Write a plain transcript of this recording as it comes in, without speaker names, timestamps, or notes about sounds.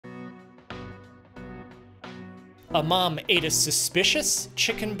A mom ate a suspicious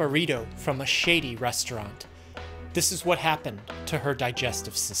chicken burrito from a shady restaurant. This is what happened to her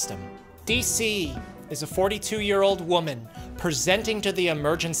digestive system. DC is a 42-year-old woman presenting to the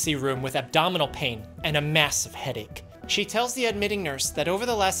emergency room with abdominal pain and a massive headache. She tells the admitting nurse that over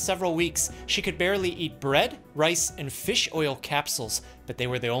the last several weeks, she could barely eat bread, rice, and fish oil capsules, but they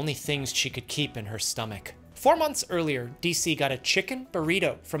were the only things she could keep in her stomach. 4 months earlier, DC got a chicken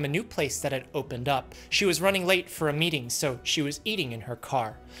burrito from a new place that had opened up. She was running late for a meeting, so she was eating in her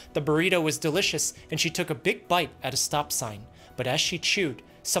car. The burrito was delicious, and she took a big bite at a stop sign. But as she chewed,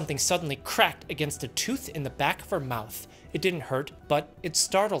 something suddenly cracked against a tooth in the back of her mouth. It didn't hurt, but it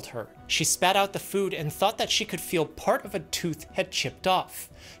startled her. She spat out the food and thought that she could feel part of a tooth had chipped off.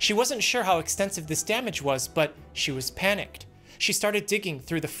 She wasn't sure how extensive this damage was, but she was panicked. She started digging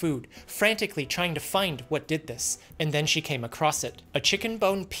through the food, frantically trying to find what did this, and then she came across it. A chicken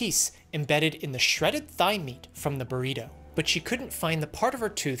bone piece embedded in the shredded thigh meat from the burrito. But she couldn't find the part of her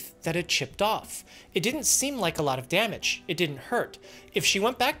tooth that had chipped off. It didn't seem like a lot of damage. It didn't hurt. If she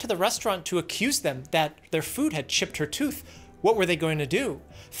went back to the restaurant to accuse them that their food had chipped her tooth, what were they going to do?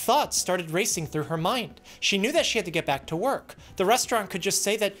 Thoughts started racing through her mind. She knew that she had to get back to work. The restaurant could just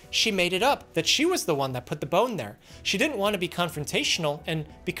say that she made it up, that she was the one that put the bone there. She didn't want to be confrontational, and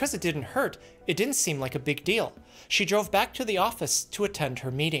because it didn't hurt, it didn't seem like a big deal. She drove back to the office to attend her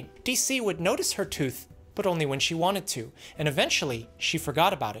meeting. DC would notice her tooth, but only when she wanted to, and eventually she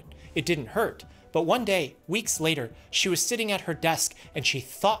forgot about it. It didn't hurt. But one day, weeks later, she was sitting at her desk and she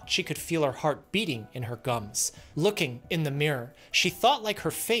thought she could feel her heart beating in her gums. Looking in the mirror, she thought like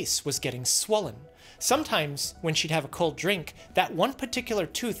her face was getting swollen. Sometimes, when she'd have a cold drink, that one particular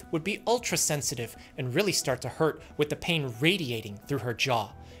tooth would be ultra sensitive and really start to hurt with the pain radiating through her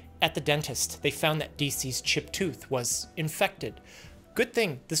jaw. At the dentist, they found that DC's chipped tooth was infected. Good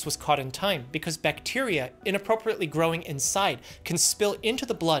thing this was caught in time, because bacteria inappropriately growing inside can spill into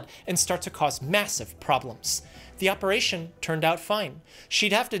the blood and start to cause massive problems. The operation turned out fine.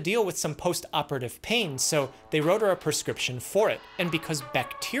 She'd have to deal with some post-operative pain, so they wrote her a prescription for it, and because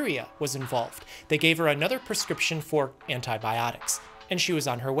bacteria was involved, they gave her another prescription for antibiotics, and she was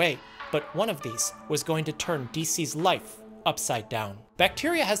on her way. But one of these was going to turn DC's life upside down.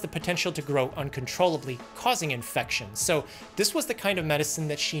 Bacteria has the potential to grow uncontrollably, causing infection, so this was the kind of medicine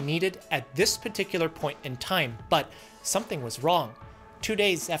that she needed at this particular point in time, but something was wrong. 2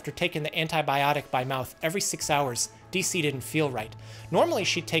 days after taking the antibiotic by mouth every 6 hours, DC didn't feel right. Normally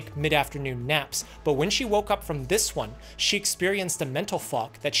she'd take mid-afternoon naps, but when she woke up from this one, she experienced a mental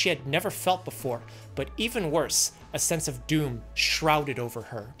fog that she had never felt before, but even worse, a sense of doom shrouded over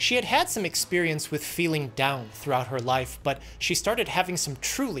her. She had had some experience with feeling down throughout her life, but she started having some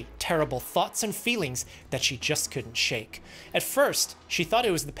truly terrible thoughts and feelings that she just couldn't shake. At first, she thought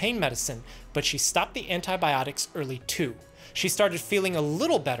it was the pain medicine, but she stopped the antibiotics early too. She started feeling a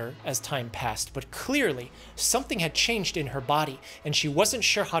little better as time passed, but clearly something had changed in her body and she wasn't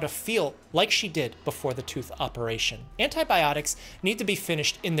sure how to feel like she did before the tooth operation. Antibiotics need to be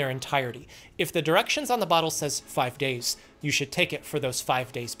finished in their entirety. If the directions on the bottle says 5 days, you should take it for those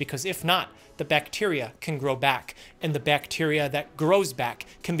 5 days, because if not, the bacteria can grow back, and the bacteria that grows back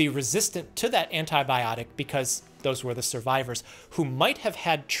can be resistant to that antibiotic because those were the survivors who might have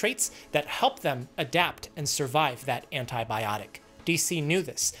had traits that help them adapt and survive that antibiotic. DC knew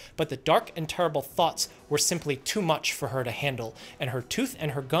this, but the dark and terrible thoughts were simply too much for her to handle, and her tooth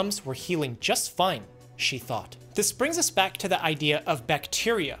and her gums were healing just fine, she thought. This brings us back to the idea of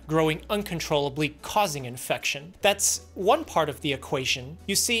bacteria growing uncontrollably, causing infection. That's one part of the equation.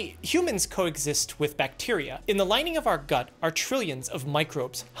 You see, humans coexist with bacteria. In the lining of our gut are trillions of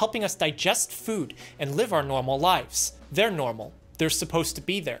microbes helping us digest food and live our normal lives. They're normal. They're supposed to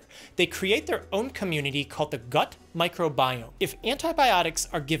be there. They create their own community called the gut microbiome. If antibiotics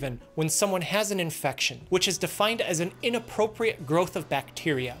are given when someone has an infection, which is defined as an inappropriate growth of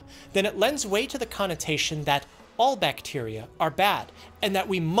bacteria, then it lends way to the connotation that all bacteria are bad, and that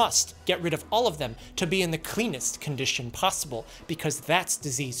we must get rid of all of them to be in the cleanest condition possible, because that's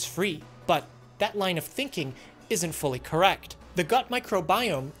disease-free. But that line of thinking isn't fully correct. The gut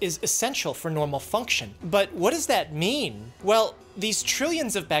microbiome is essential for normal function. But what does that mean? Well, these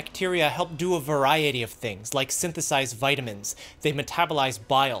trillions of bacteria help do a variety of things, like synthesize vitamins. They metabolize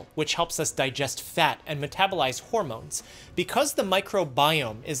bile, which helps us digest fat and metabolize hormones. Because the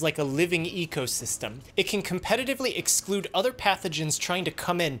microbiome is like a living ecosystem, it can competitively exclude other pathogens trying to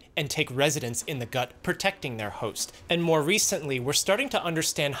come in and take residence in the gut, protecting their host. And more recently, we're starting to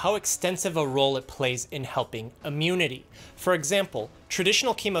understand how extensive a role it plays in helping immunity. For example,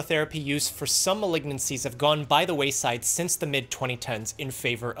 Traditional chemotherapy used for some malignancies have gone by the wayside since the mid-2010s in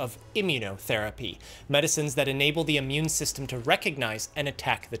favor of immunotherapy, medicines that enable the immune system to recognize and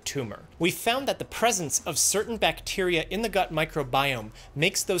attack the tumor. We found that the presence of certain bacteria in the gut microbiome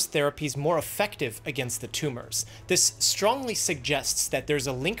makes those therapies more effective against the tumors. This strongly suggests that there's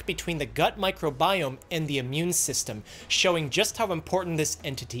a link between the gut microbiome and the immune system, showing just how important this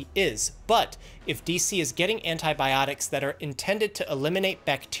entity is. But if DC is getting antibiotics that are intended to eliminate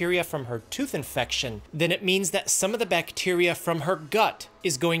bacteria from her tooth infection, then it means that some of the bacteria from her gut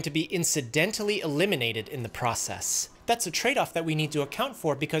is going to be incidentally eliminated in the process. That's a trade-off that we need to account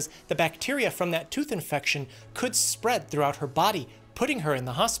for because the bacteria from that tooth infection could spread throughout her body, putting her in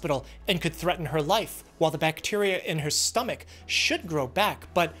the hospital and could threaten her life, while the bacteria in her stomach should grow back.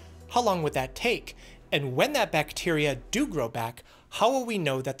 But how long would that take? And when that bacteria do grow back, how will we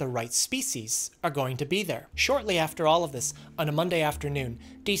know that the right species are going to be there? Shortly after all of this, on a Monday afternoon,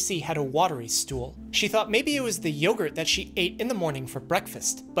 DC had a watery stool. She thought maybe it was the yogurt that she ate in the morning for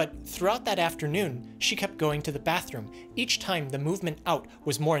breakfast, but throughout that afternoon, she kept going to the bathroom. Each time, the movement out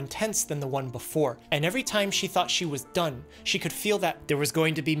was more intense than the one before, and every time she thought she was done, she could feel that there was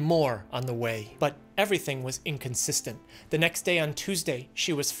going to be more on the way. But everything was inconsistent. The next day on Tuesday,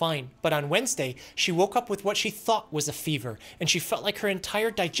 she was fine, but on Wednesday, she woke up with what she thought was a fever, and she felt like her entire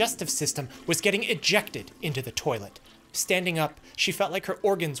digestive system was getting ejected into the toilet. Standing up, she felt like her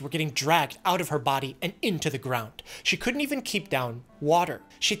organs were getting dragged out of her body and into the ground. She couldn't even keep down water.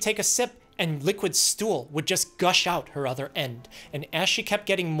 She'd take a sip and liquid stool would just gush out her other end. And as she kept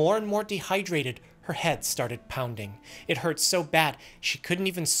getting more and more dehydrated, her head started pounding. It hurt so bad, she couldn't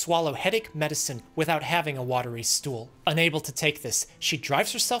even swallow headache medicine without having a watery stool. Unable to take this, she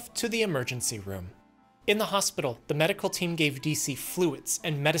drives herself to the emergency room. In the hospital, the medical team gave DC fluids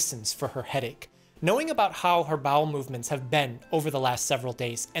and medicines for her headache. Knowing about how her bowel movements have been over the last several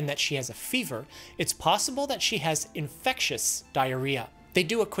days and that she has a fever, it's possible that she has infectious diarrhea. They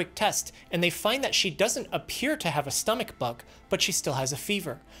do a quick test and they find that she doesn't appear to have a stomach bug, but she still has a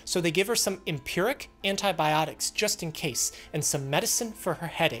fever. So they give her some empiric antibiotics just in case and some medicine for her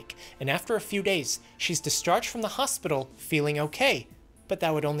headache. And after a few days, she's discharged from the hospital feeling okay, but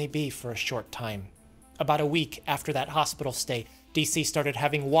that would only be for a short time. About a week after that hospital stay, DC started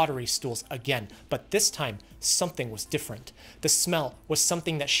having watery stools again, but this time something was different. The smell was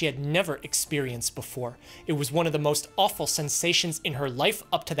something that she had never experienced before. It was one of the most awful sensations in her life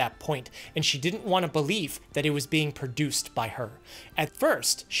up to that point, and she didn't want to believe that it was being produced by her. At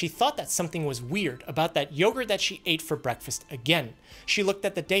first, she thought that something was weird about that yogurt that she ate for breakfast again. She looked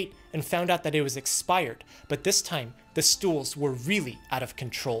at the date and found out that it was expired, but this time, the stools were really out of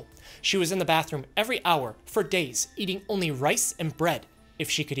control. She was in the bathroom every hour for days, eating only rice and bread, if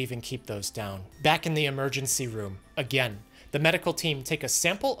she could even keep those down. Back in the emergency room, again, the medical team take a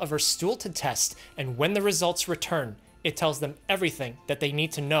sample of her stool to test, and when the results return, it tells them everything that they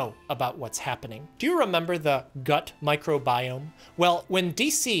need to know about what's happening. Do you remember the gut microbiome? Well, when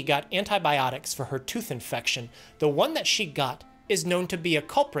DC got antibiotics for her tooth infection, the one that she got is known to be a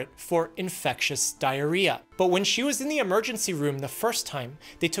culprit for infectious diarrhea. But when she was in the emergency room the first time,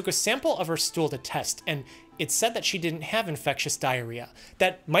 they took a sample of her stool to test, and it said that she didn't have infectious diarrhea.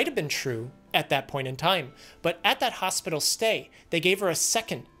 That might have been true at that point in time, but at that hospital stay, they gave her a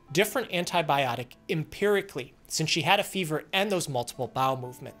second, different antibiotic empirically, since she had a fever and those multiple bowel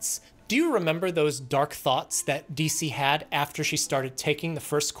movements. Do you remember those dark thoughts that DC had after she started taking the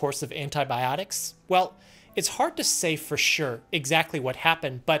first course of antibiotics? Well, it's hard to say for sure exactly what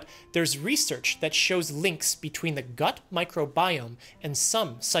happened, but there's research that shows links between the gut microbiome and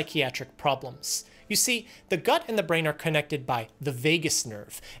some psychiatric problems. You see, the gut and the brain are connected by the vagus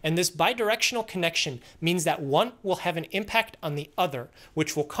nerve, and this bidirectional connection means that one will have an impact on the other,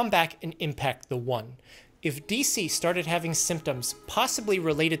 which will come back and impact the one. If DC started having symptoms possibly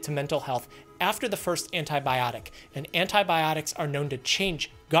related to mental health after the first antibiotic, and antibiotics are known to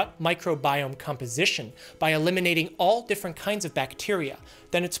change gut microbiome composition by eliminating all different kinds of bacteria,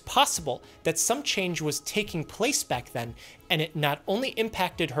 then it's possible that some change was taking place back then, and it not only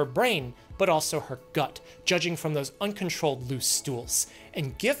impacted her brain, but also her gut, judging from those uncontrolled loose stools.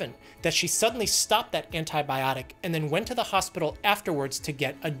 And given that she suddenly stopped that antibiotic and then went to the hospital afterwards to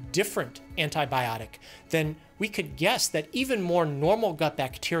get a different antibiotic, then we could guess that even more normal gut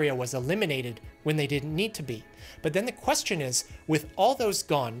bacteria was eliminated when they didn't need to be. But then the question is, with all those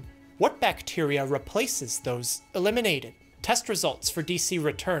gone, what bacteria replaces those eliminated? Test results for DC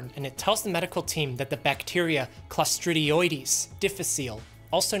return, and it tells the medical team that the bacteria Clostridioides difficile,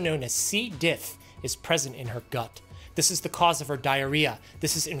 also known as C. diff, is present in her gut. This is the cause of her diarrhea.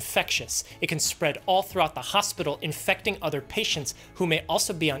 This is infectious. It can spread all throughout the hospital, infecting other patients who may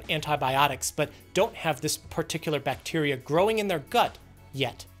also be on antibiotics but don't have this particular bacteria growing in their gut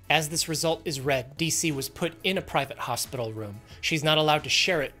yet. As this result is read, DC was put in a private hospital room. She's not allowed to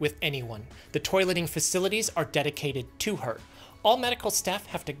share it with anyone. The toileting facilities are dedicated to her. All medical staff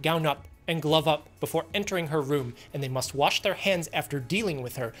have to gown up and glove up before entering her room, and they must wash their hands after dealing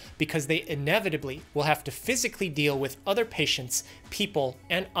with her because they inevitably will have to physically deal with other patients, people,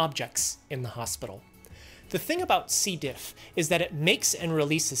 and objects in the hospital. The thing about C. diff is that it makes and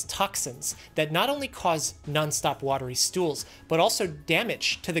releases toxins that not only cause nonstop watery stools, but also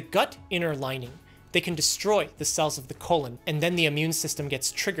damage to the gut inner lining. They can destroy the cells of the colon, and then the immune system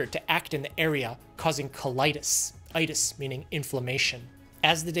gets triggered to act in the area, causing colitis, itis meaning inflammation.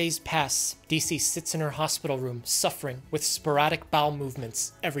 As the days pass, DC sits in her hospital room, suffering with sporadic bowel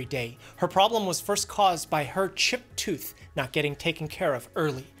movements every day. Her problem was first caused by her chipped tooth not getting taken care of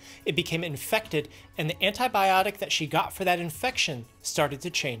early. It became infected, and the antibiotic that she got for that infection started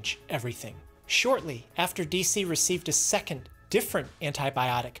to change everything. Shortly after DC received a second, different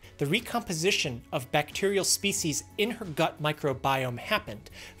antibiotic, the recomposition of bacterial species in her gut microbiome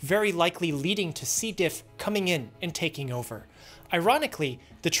happened, very likely leading to C. diff coming in and taking over. Ironically,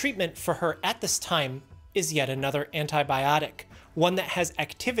 the treatment for her at this time is yet another antibiotic, one that has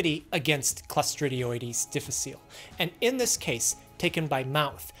activity against Clostridioides difficile, and in this case, taken by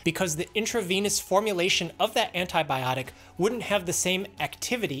mouth, because the intravenous formulation of that antibiotic wouldn't have the same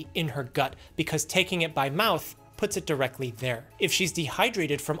activity in her gut, because taking it by mouth puts it directly there. If she's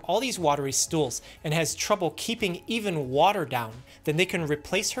dehydrated from all these watery stools and has trouble keeping even water down, then they can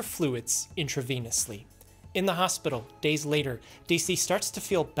replace her fluids intravenously. In the hospital, days later, DC starts to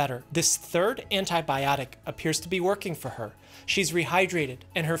feel better. This third antibiotic appears to be working for her. She's rehydrated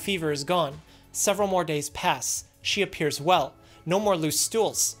and her fever is gone. Several more days pass. She appears well. No more loose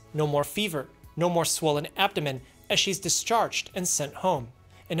stools, no more fever, no more swollen abdomen as she's discharged and sent home.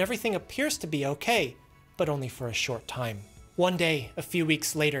 And everything appears to be okay, but only for a short time. One day, a few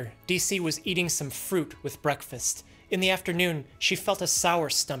weeks later, DC was eating some fruit with breakfast. In the afternoon, she felt a sour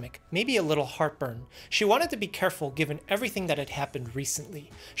stomach, maybe a little heartburn. She wanted to be careful given everything that had happened recently.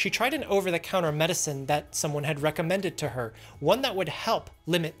 She tried an over-the-counter medicine that someone had recommended to her, one that would help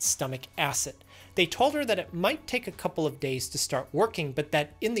limit stomach acid. They told her that it might take a couple of days to start working, but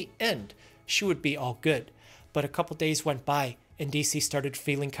that in the end, she would be all good. But a couple days went by, and DC started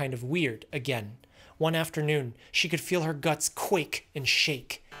feeling kind of weird again. One afternoon, she could feel her guts quake and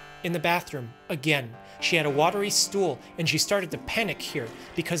shake. In the bathroom, again, she had a watery stool, and she started to panic here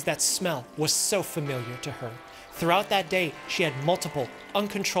because that smell was so familiar to her. Throughout that day, she had multiple,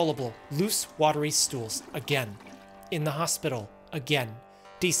 uncontrollable, loose, watery stools again. In the hospital, again,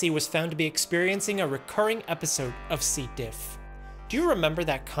 DC was found to be experiencing a recurring episode of C. diff. Do you remember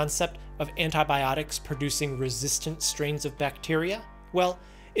that concept of antibiotics producing resistant strains of bacteria? Well,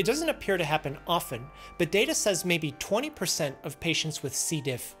 it doesn't appear to happen often, but data says maybe 20% of patients with C.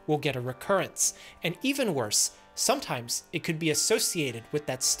 diff will get a recurrence, and even worse, sometimes it could be associated with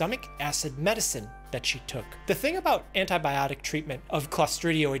that stomach acid medicine that she took. The thing about antibiotic treatment of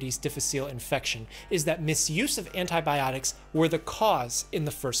Clostridioides difficile infection is that misuse of antibiotics were the cause in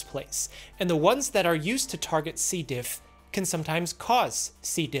the first place, and the ones that are used to target C. diff can sometimes cause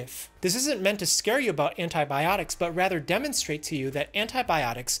C. diff. This isn't meant to scare you about antibiotics, but rather demonstrate to you that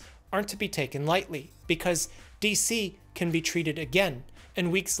antibiotics aren't to be taken lightly, because DC can be treated again, and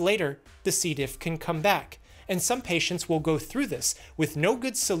weeks later, the C. diff can come back. And some patients will go through this with no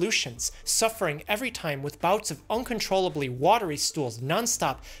good solutions, suffering every time with bouts of uncontrollably watery stools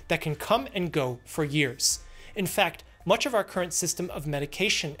nonstop that can come and go for years. In fact, much of our current system of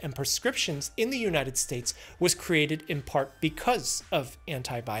medication and prescriptions in the United States was created in part because of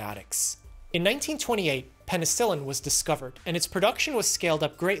antibiotics. In 1928, penicillin was discovered, and its production was scaled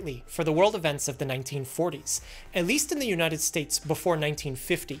up greatly for the world events of the 1940s. At least in the United States before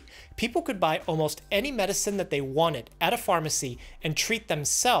 1950, people could buy almost any medicine that they wanted at a pharmacy and treat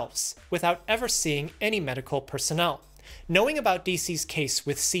themselves without ever seeing any medical personnel. Knowing about DC's case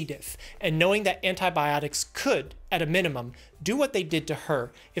with C. diff, and knowing that antibiotics could, at a minimum, do what they did to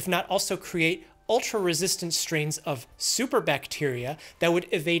her, if not also create ultra-resistant strains of superbacteria that would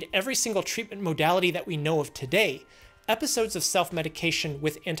evade every single treatment modality that we know of today, episodes of self-medication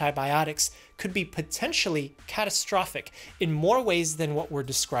with antibiotics could be potentially catastrophic in more ways than what we're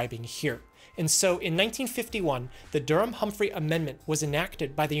describing here. And so in 1951, the Durham-Humphrey Amendment was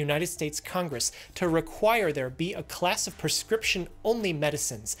enacted by the United States Congress to require there be a class of prescription-only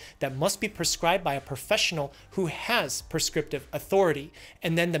medicines that must be prescribed by a professional who has prescriptive authority,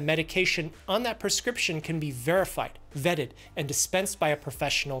 and then the medication on that prescription can be verified, vetted, and dispensed by a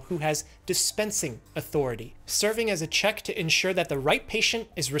professional who has dispensing authority, serving as a check to ensure that the right patient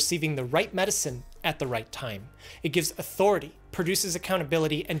is receiving the right medicine at the right time. It gives authority, produces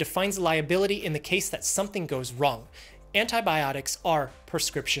accountability, and defines liability in the case that something goes wrong. Antibiotics are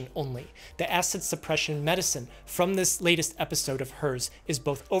prescription only. The acid suppression medicine from this latest episode of hers is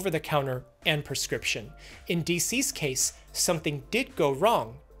both over-the-counter and prescription. In DC's case, something did go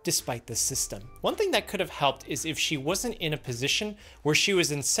wrong despite this system. One thing that could have helped is if she wasn't in a position where she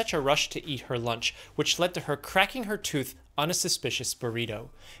was in such a rush to eat her lunch, which led to her cracking her tooth on a suspicious burrito.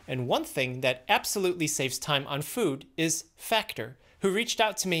 And one thing that absolutely saves time on food is Factor, who reached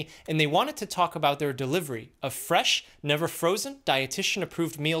out to me and they wanted to talk about their delivery of fresh, never frozen,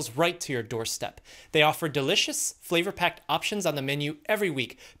 dietitian-approved meals right to your doorstep. They offer delicious, flavor-packed options on the menu every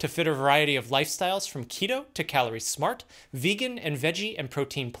week to fit a variety of lifestyles from keto to calorie smart, vegan and veggie and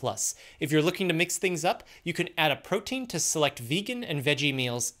protein plus. If you're looking to mix things up, you can add a protein to select vegan and veggie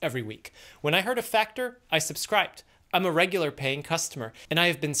meals every week. When I heard of Factor, I subscribed. I'm a regular paying customer, and I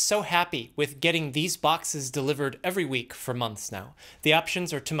have been so happy with getting these boxes delivered every week for months now. The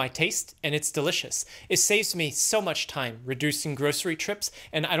options are to my taste, and it's delicious. It saves me so much time reducing grocery trips,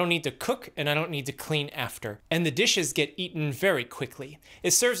 and I don't need to cook, and I don't need to clean after. And the dishes get eaten very quickly.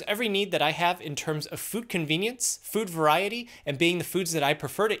 It serves every need that I have in terms of food convenience, food variety, and being the foods that I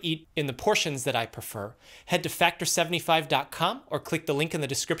prefer to eat in the portions that I prefer. Head to factor75.com or click the link in the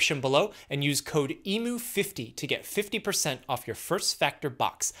description below and use code EMU50 to get 50% off your first Factor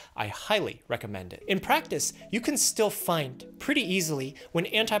box. I highly recommend it. In practice, you can still find pretty easily when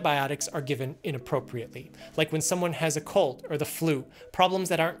antibiotics are given inappropriately. Like when someone has a cold or the flu, problems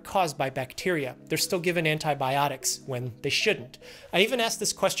that aren't caused by bacteria, they're still given antibiotics when they shouldn't. I even asked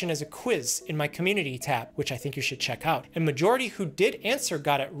this question as a quiz in my community tab, which I think you should check out. And majority who did answer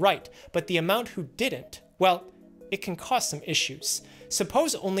got it right, but the amount who didn't, well, it can cause some issues.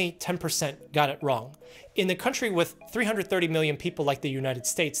 Suppose only 10% got it wrong. In the country with 330 million people like the United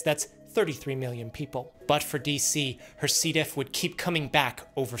States, that's 33 million people. But for DC, her C. diff would keep coming back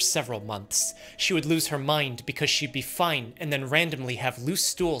over several months. She would lose her mind because she'd be fine and then randomly have loose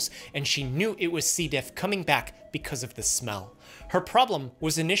stools, and she knew it was C. diff coming back because of the smell. Her problem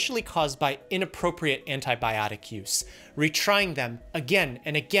was initially caused by inappropriate antibiotic use. Retrying them again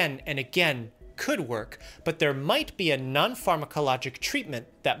and again and again could work, but there might be a non-pharmacologic treatment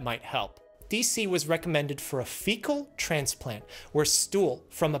that might help. DC was recommended for a fecal transplant, where stool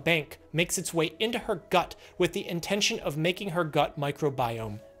from a bank makes its way into her gut with the intention of making her gut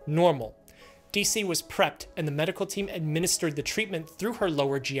microbiome normal. DC was prepped and the medical team administered the treatment through her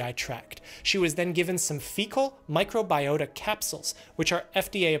lower GI tract. She was then given some fecal microbiota capsules, which are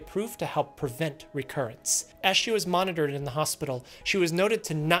FDA approved to help prevent recurrence. As she was monitored in the hospital, she was noted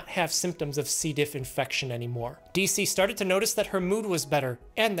to not have symptoms of C. diff infection anymore. DC started to notice that her mood was better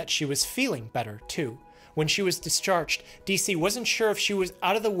and that she was feeling better too. When she was discharged, DC wasn't sure if she was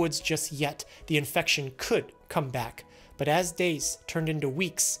out of the woods just yet. The infection could come back. But as days turned into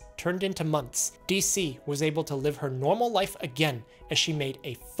weeks, turned into months, DC was able to live her normal life again as she made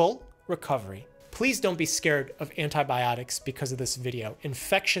a full recovery. Please don't be scared of antibiotics because of this video.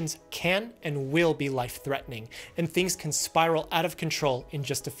 Infections can and will be life-threatening, and things can spiral out of control in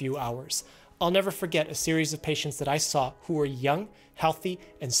just a few hours. I'll never forget a series of patients that I saw who were young, healthy,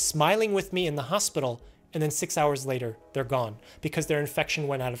 and smiling with me in the hospital, and then 6 hours later, they're gone because their infection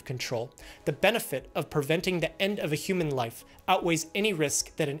went out of control. The benefit of preventing the end of a human life outweighs any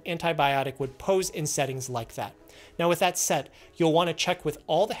risk that an antibiotic would pose in settings like that. Now, with that said, you'll want to check with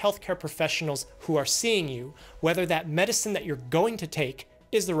all the healthcare professionals who are seeing you whether that medicine that you're going to take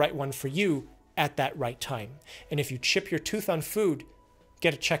is the right one for you at that right time. And if you chip your tooth on food,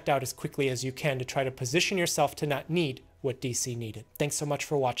 get it checked out as quickly as you can to try to position yourself to not need what DC needed. Thanks so much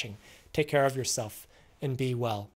for watching. Take care of yourself and be well.